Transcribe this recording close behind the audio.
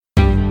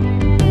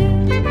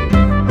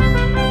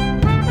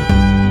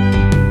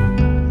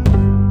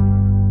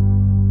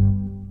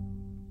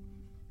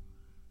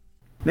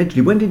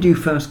Medley, when did you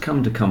first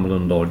come to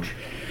Cumberland Lodge?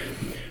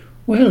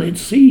 Well, it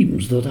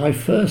seems that I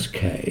first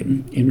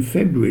came in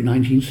February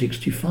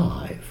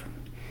 1965,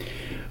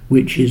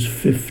 which is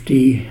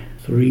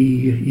 53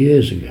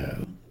 years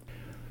ago.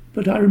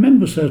 But I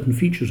remember certain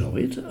features of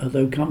it,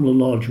 though Cumberland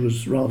Lodge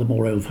was rather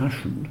more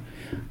old-fashioned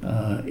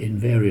in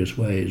various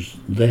ways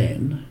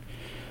then.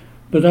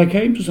 But I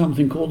came to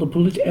something called the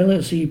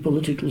LSE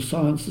Political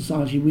Science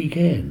Society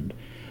Weekend,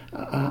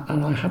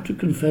 and I have to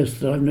confess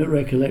that I have no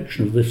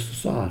recollection of this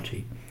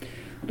society,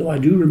 though I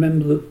do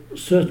remember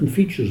certain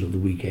features of the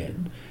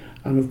weekend,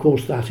 and of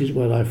course that is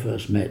where I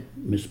first met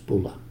Miss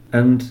Buller.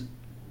 And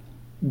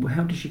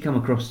how did she come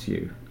across to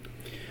you?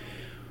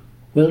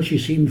 Well, she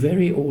seemed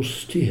very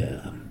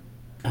austere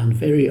and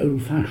very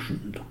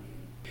old-fashioned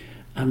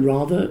and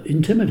rather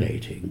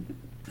intimidating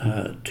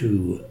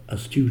to a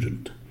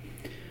student.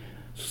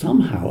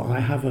 Somehow I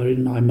have her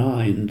in my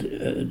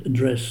mind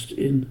dressed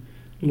in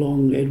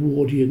long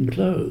Edwardian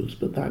clothes,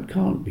 but that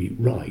can't be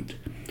right.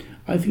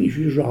 I think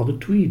she was rather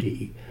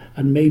tweedy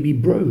and maybe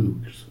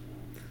brogues,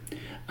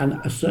 and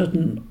a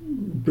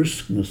certain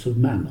briskness of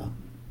manner.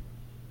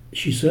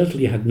 She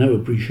certainly had no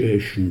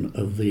appreciation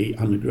of the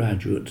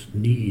undergraduate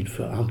need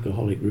for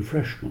alcoholic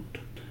refreshment,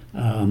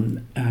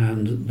 and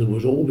there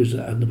was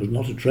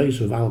not a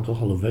trace of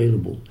alcohol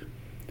available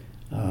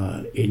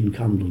in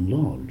Cumberland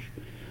Lodge.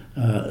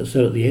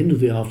 So at the end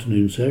of the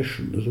afternoon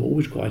session, there was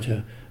always quite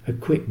a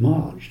quick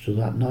march to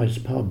that nice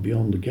pub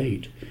beyond the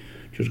gate,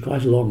 which was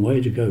quite a long way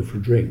to go for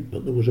a drink,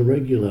 but there was a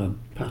regular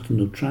pattern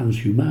of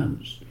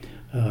transhumance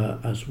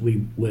as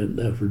we went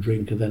there for a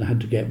drink and then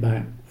had to get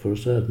back for a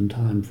certain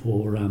time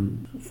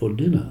for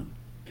dinner.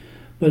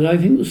 But I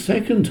think the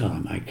second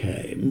time I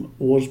came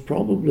was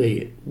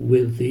probably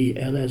with the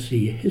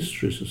LSE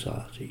History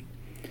Society,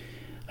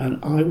 and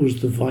I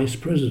was the vice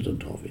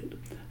president of it,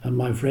 and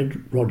my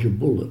friend Roger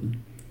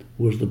Bullen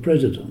was the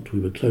president. We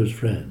were close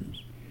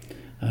friends.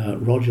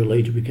 Roger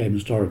later became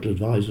historical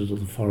advisor to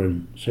the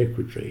Foreign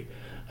Secretary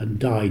and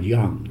died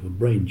young of a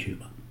brain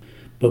tumour.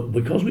 But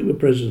because we were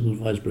president and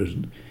vice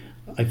president,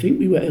 I think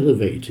we were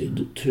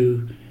elevated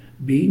to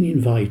being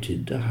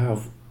invited to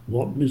have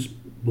what Miss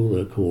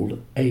Buller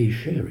called a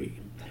sherry.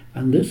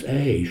 And this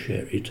a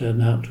sherry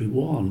turned out to be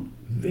one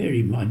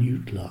very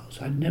minute glass.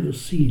 I'd never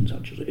seen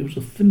such a... It was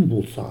a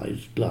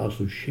thimble-sized glass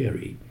of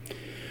sherry,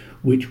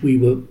 which we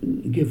were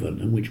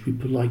given and which we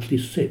politely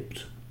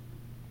sipped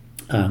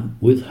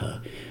with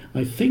her.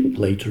 I think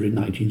later in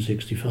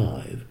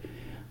 1965,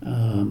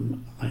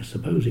 I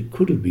suppose it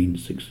could have been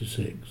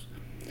 66,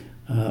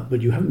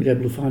 but you haven't been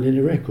able to find any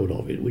record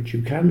of it, which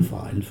you can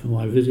find for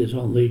my visit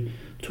on the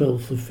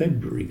 12th of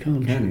February,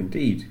 can't you? Can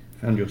indeed.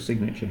 Found your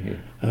signature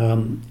here.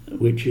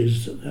 Which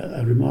is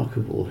a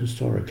remarkable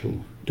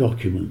historical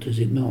document, is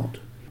it not?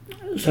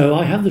 So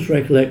I have this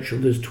recollection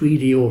of this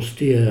tweedy,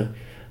 austere,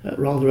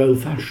 rather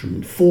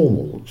old-fashioned,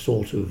 formal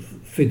sort of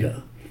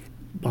figure.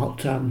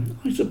 But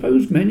I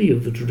suppose many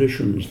of the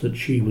traditions that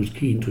she was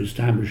keen to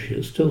establish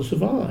here still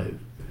survive.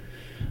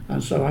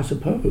 And so I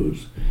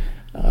suppose,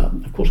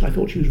 of course, I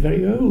thought she was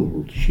very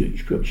old. She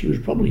was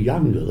probably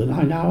younger than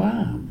I now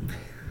am.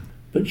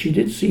 But she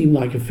did seem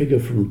like a figure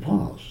from the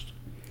past.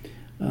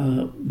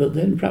 But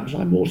then perhaps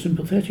I'm more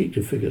sympathetic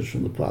to figures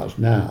from the past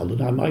now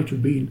than I might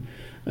have been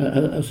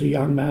as a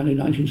young man in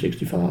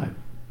 1965.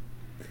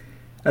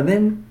 And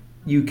then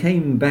you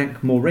came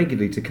back more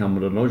regularly to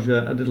Cumberland Lodge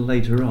a little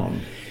later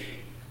on.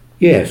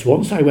 Yes,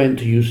 once I went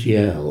to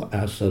UCL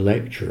as a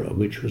lecturer,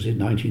 which was in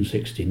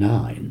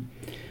 1969,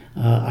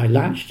 I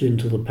latched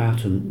into the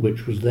pattern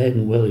which was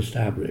then well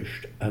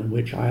established and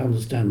which I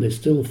understand they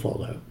still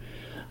follow,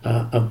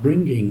 of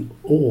bringing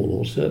all,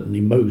 or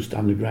certainly most,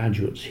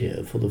 undergraduates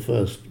here for the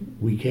first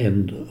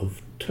weekend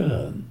of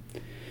term,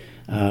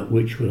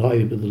 which would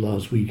either be the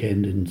last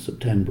weekend in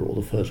September or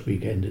the first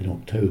weekend in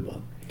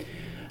October.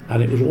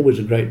 And it was always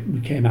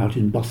we came out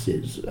in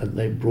buses and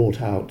they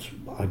brought out,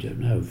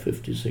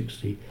 50,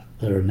 60.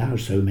 There are now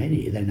so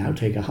many, they now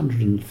take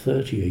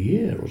 130 a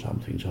year or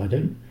something, so I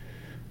don't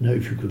know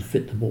if you could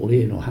fit them all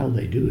in or how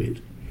they do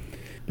it.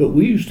 But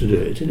we used to do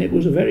it, and it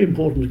was a very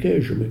important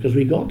occasion because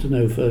we got to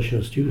know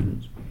first-year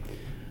students.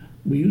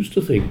 We used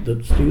to think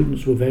that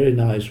students were very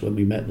nice when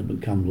we met them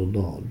at Cumberland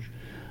Lodge,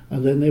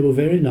 and then they were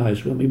very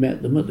nice when we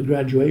met them at the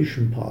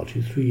graduation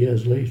party 3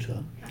 years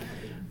later.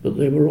 But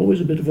they were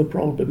always a bit of a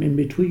problem in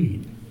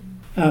between.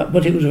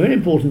 But it was a very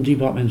important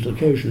departmental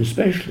occasion,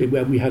 especially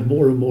when we had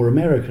more and more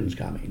Americans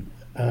coming.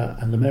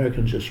 And the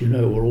Americans, as you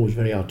know, were always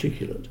very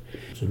articulate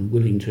and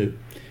willing to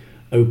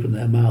open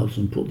their mouths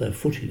and put their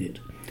foot in it,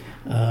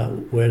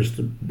 whereas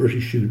the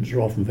British students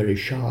are often very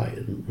shy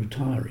and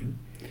retiring.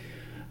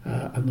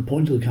 And the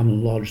point of the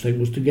Cumberland Lodge thing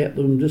was to get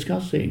them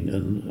discussing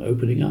and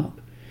opening up.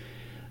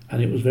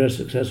 And it was very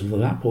successful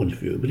from that point of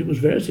view, but it was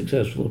very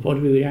successful from the point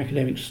of view of the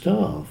academic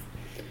staff,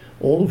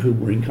 all of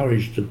whom were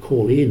encouraged to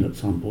call in at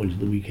some point of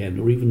the weekend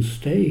or even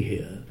stay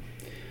here.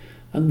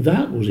 And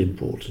that was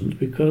important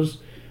because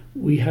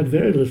we had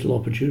very little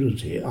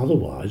opportunity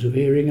otherwise of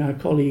hearing our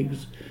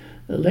colleagues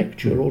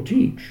lecture or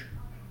teach.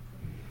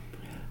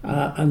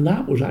 And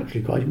that was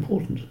actually quite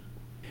important.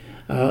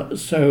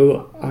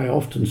 So I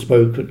often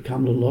spoke at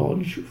Cumberland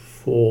Lodge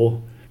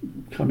for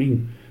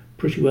coming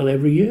pretty well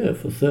every year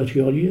for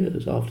 30 odd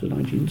years after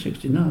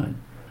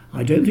 1969.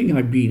 I don't think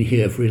I've been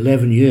here for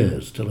 11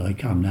 years till I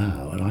come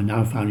now, and I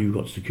now found you've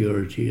got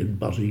security and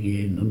buzzing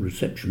in and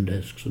reception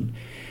desks, and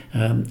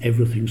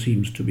everything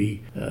seems to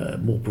be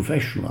more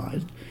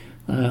professionalised.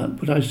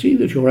 But I see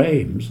that your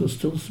aims are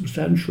still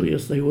substantially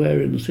as they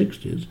were in the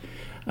 60s,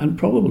 and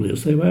probably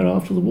as they were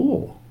after the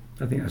war.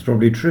 I think that's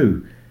probably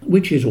true.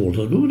 Which is all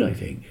the good, I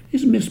think.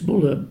 Is Miss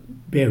Buller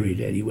buried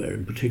anywhere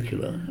in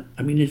particular?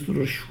 I mean, is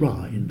there a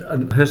shrine?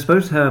 I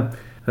suppose her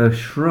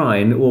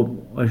shrine, or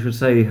I should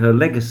say her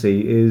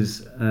legacy,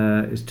 is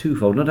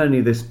twofold. Not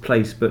only this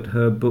place, but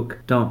her book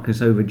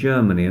Darkness Over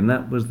Germany, and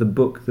that was the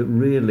book that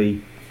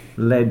really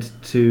led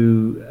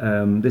to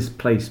this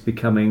place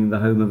becoming the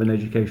home of an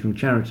educational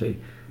charity.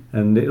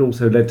 And it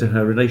also led to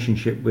her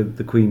relationship with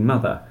the Queen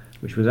Mother,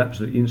 which was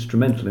absolutely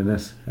instrumental in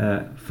us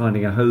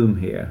finding a home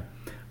here.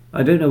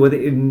 I don't know whether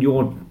in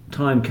your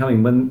time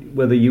coming,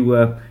 whether you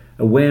were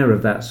aware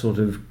of that sort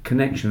of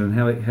connection and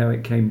how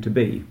it came to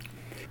be.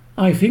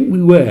 I think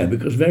we were,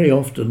 because very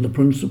often the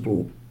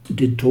principal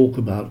did talk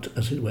about,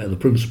 as it were, the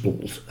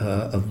principles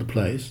of the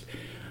place.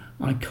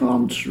 I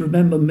can't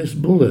remember Miss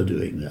Buller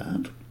doing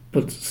that,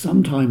 but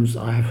sometimes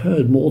I have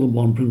heard more than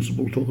one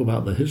principal talk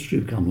about the history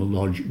of Cumberland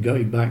Lodge,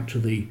 going back to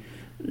the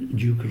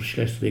Duke of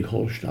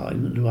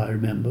Schleswig-Holstein, who I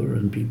remember,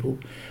 and people,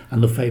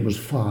 and the famous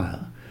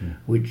fire,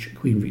 which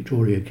Queen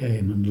Victoria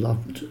came and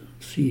loved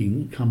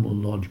seeing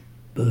Cumberland Lodge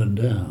burn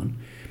down.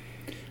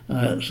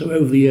 So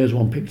over the years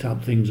one picked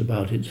up things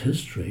about its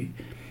history.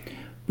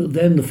 But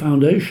then the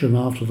foundation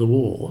after the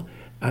war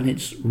and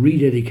its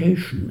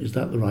rededication, is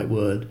that the right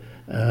word,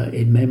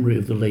 in memory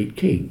of the late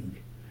king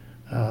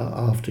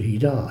after he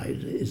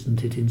died,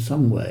 isn't it in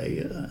some way,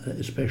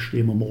 especially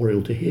a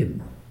memorial to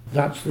him?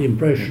 That's the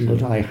impression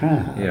that I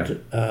had. Yeah.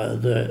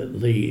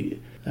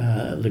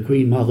 The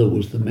Queen Mother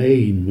was the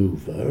main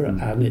mover,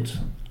 and it's,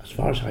 as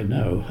far as I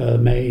know, her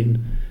main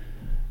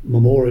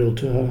memorial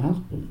to her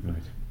husband.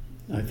 Right.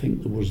 I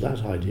think there was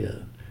that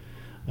idea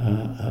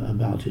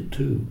about it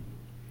too.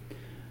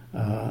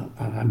 And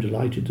I'm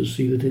delighted to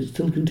see that it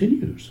still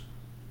continues.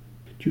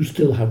 Do you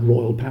still have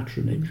royal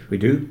patronage? We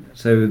do.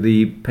 So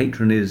the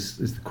patron is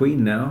the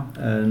Queen now,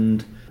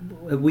 and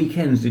at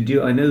weekends,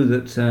 I know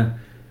that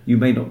you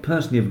may not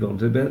personally have gone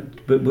to,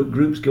 but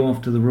groups go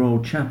off to the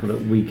Royal Chapel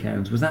at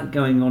weekends. Was that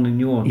going on in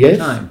your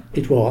time?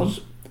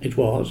 Yes, it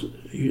was.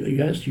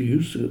 Yes, you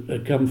used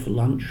to come for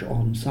lunch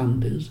on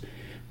Sundays,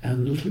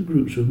 and little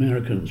groups of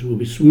Americans would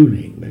be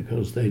swooning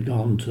because they'd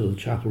gone to the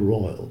Chapel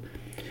Royal,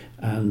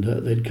 and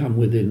they'd come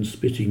within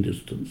spitting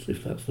distance,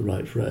 if that's the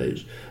right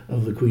phrase,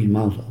 of the Queen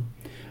Mother,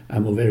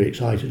 and were very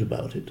excited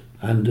about it.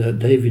 And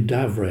David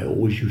Davray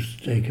always used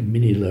to take a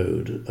mini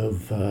load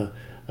of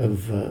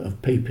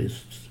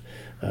papists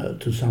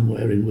to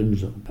somewhere in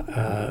Windsor,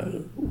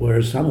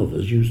 whereas some of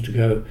us used to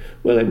go.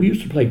 Well, we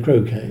used to play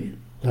croquet,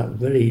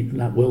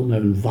 that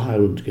well-known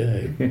violent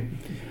game,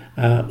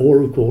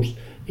 or of course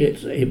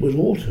it was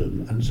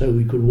autumn, and so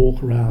we could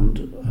walk around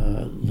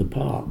the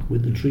park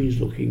with the trees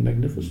looking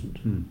magnificent.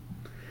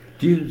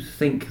 Do you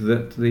think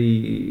that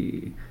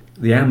the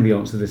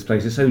ambience of this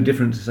place is so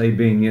different to, say,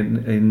 being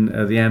in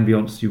the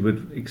ambience you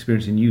would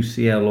experience in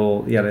UCL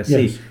or the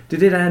LSE? Yes.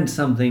 Did it add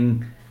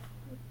something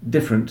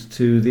different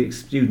to the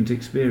student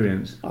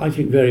experience? I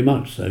think very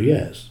much so,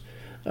 yes,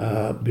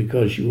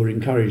 because you were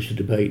encouraged to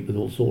debate with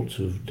all sorts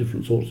of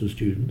different sorts of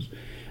students,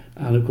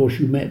 and of course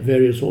you met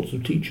various sorts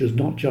of teachers,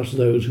 not just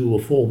those who were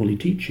formally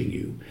teaching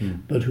you,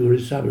 but who were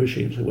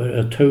establishing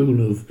a tone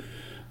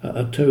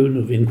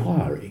of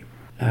inquiry.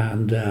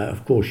 And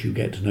of course you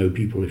get to know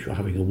people if you're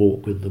having a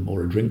walk with them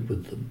or a drink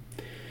with them.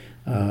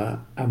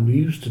 And we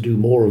used to do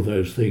more of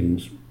those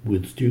things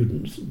with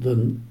students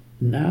than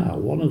now.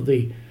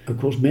 Of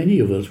course, many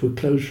of us were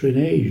closer in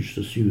age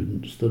to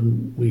students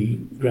than we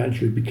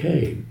gradually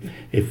became,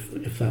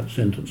 if that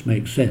sentence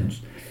makes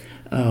sense.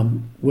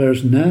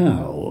 Whereas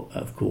now,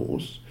 of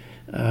course,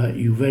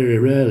 you very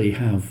rarely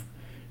have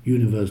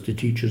university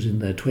teachers in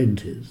their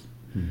 20s.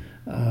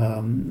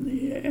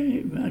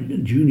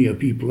 Junior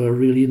people are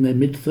really in their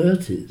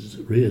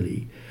mid-30s,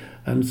 really.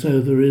 And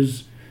so there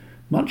is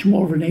much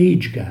more of an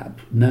age gap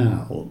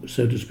now,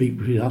 so to speak,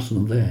 between us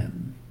and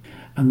them.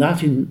 And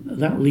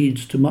that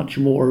leads to much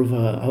more of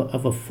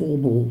a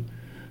formal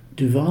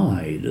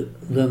divide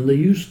than there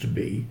used to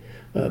be,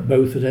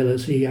 both at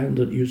LSE and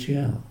at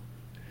UCL.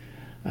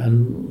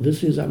 And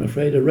this is, I'm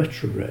afraid, a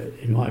retrograde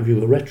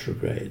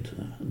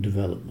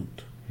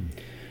development.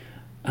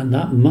 And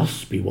that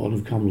must be one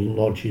of Cumberland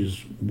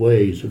Lodge's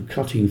ways of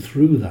cutting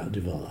through that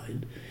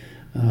divide,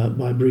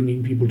 by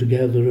bringing people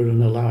together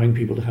and allowing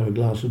people to have a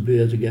glass of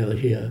beer together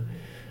here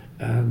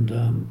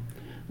and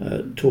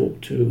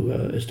talk to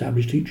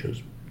established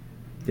teachers.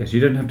 Yes,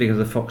 you don't have to go to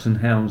the Fox and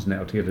Hounds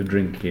now to get a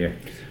drink here.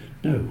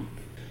 No.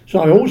 So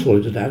I always thought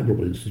it an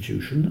admirable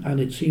institution, and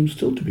it seems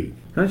still to be.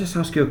 Can I just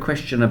ask you a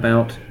question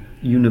about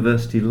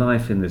university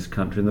life in this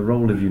country and the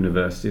role of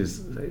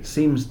universities? It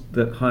seems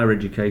that higher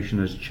education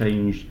has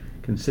changed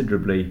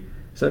considerably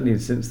certainly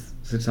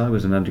since I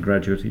was an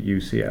undergraduate at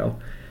UCL,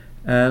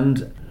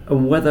 and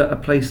whether a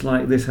place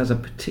like this has a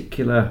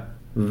particular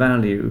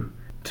value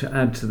to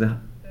add to the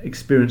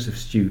experience of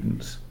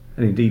students,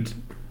 and indeed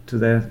to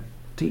their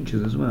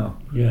teachers as well.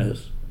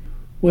 Yes.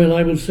 Well,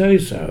 I would say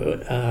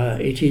so.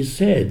 It is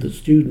said that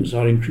students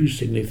are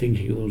increasingly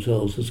thinking of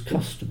themselves as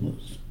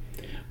customers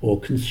or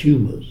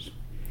consumers,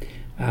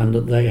 and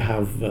that they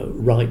have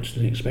rights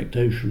and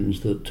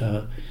expectations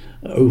that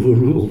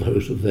overrule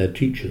those of their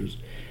teachers,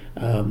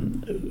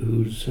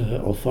 whose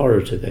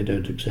authority they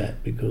don't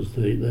accept because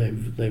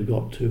they've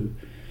got to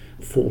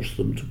force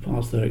them to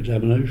pass their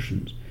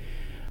examinations.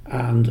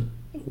 And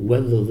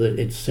whether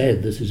it's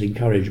said this is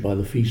encouraged by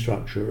the fee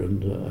structure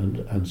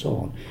and so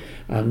on,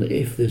 and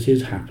if this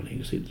is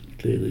happening, as it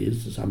clearly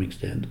is to some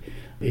extent,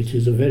 it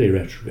is a very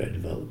retrograde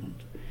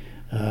development.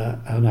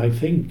 And I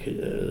think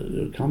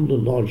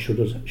Cumberland Lodge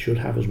should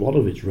have as one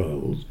of its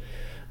roles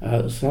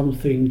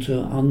something to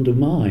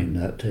undermine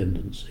that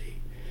tendency,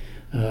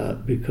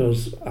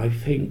 because I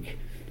think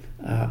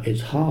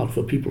it's hard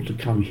for people to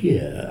come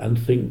here and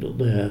think that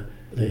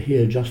they're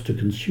here just to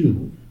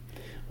consume,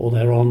 or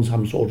they're on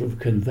some sort of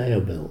conveyor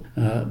belt,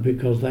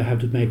 because they have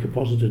to make a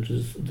positive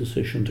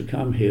decision to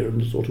come here, and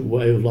the sort of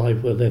way of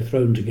life where they're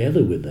thrown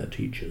together with their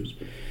teachers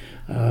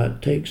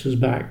takes us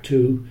back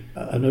to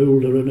an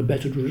older and a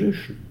better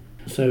tradition.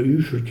 So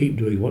you should keep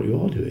doing what you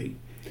are doing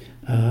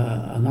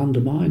and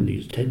undermine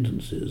these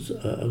tendencies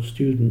of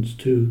students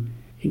to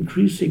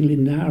increasingly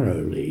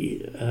narrowly,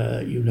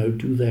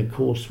 do their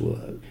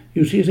coursework.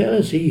 You see, at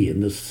LSE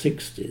in the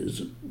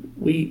 60s,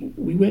 we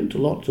went to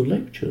lots of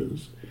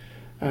lectures.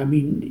 I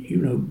mean,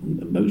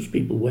 most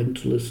people went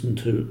to listen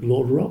to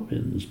Lord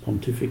Robbins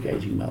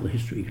pontificating about the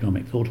history of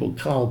economic thought, or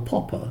Karl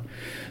Popper,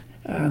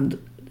 and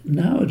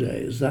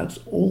nowadays that's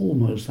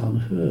almost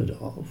unheard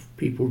of.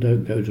 People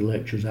don't go to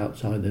lectures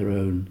outside their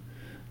own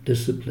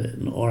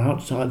discipline or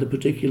outside the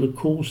particular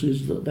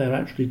courses that they're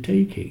actually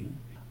taking.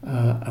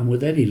 And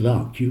with any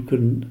luck, you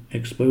can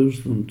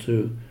expose them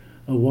to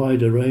a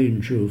wider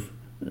range of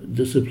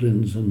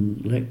disciplines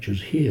and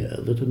lectures here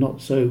that are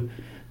not so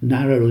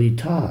narrowly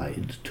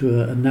tied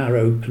to a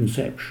narrow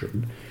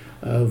conception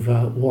of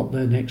what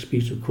their next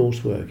piece of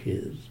coursework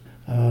is.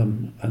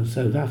 And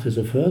so that is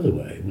a further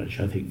way in which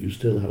I think you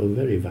still have a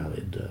very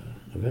valid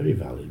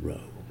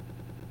role.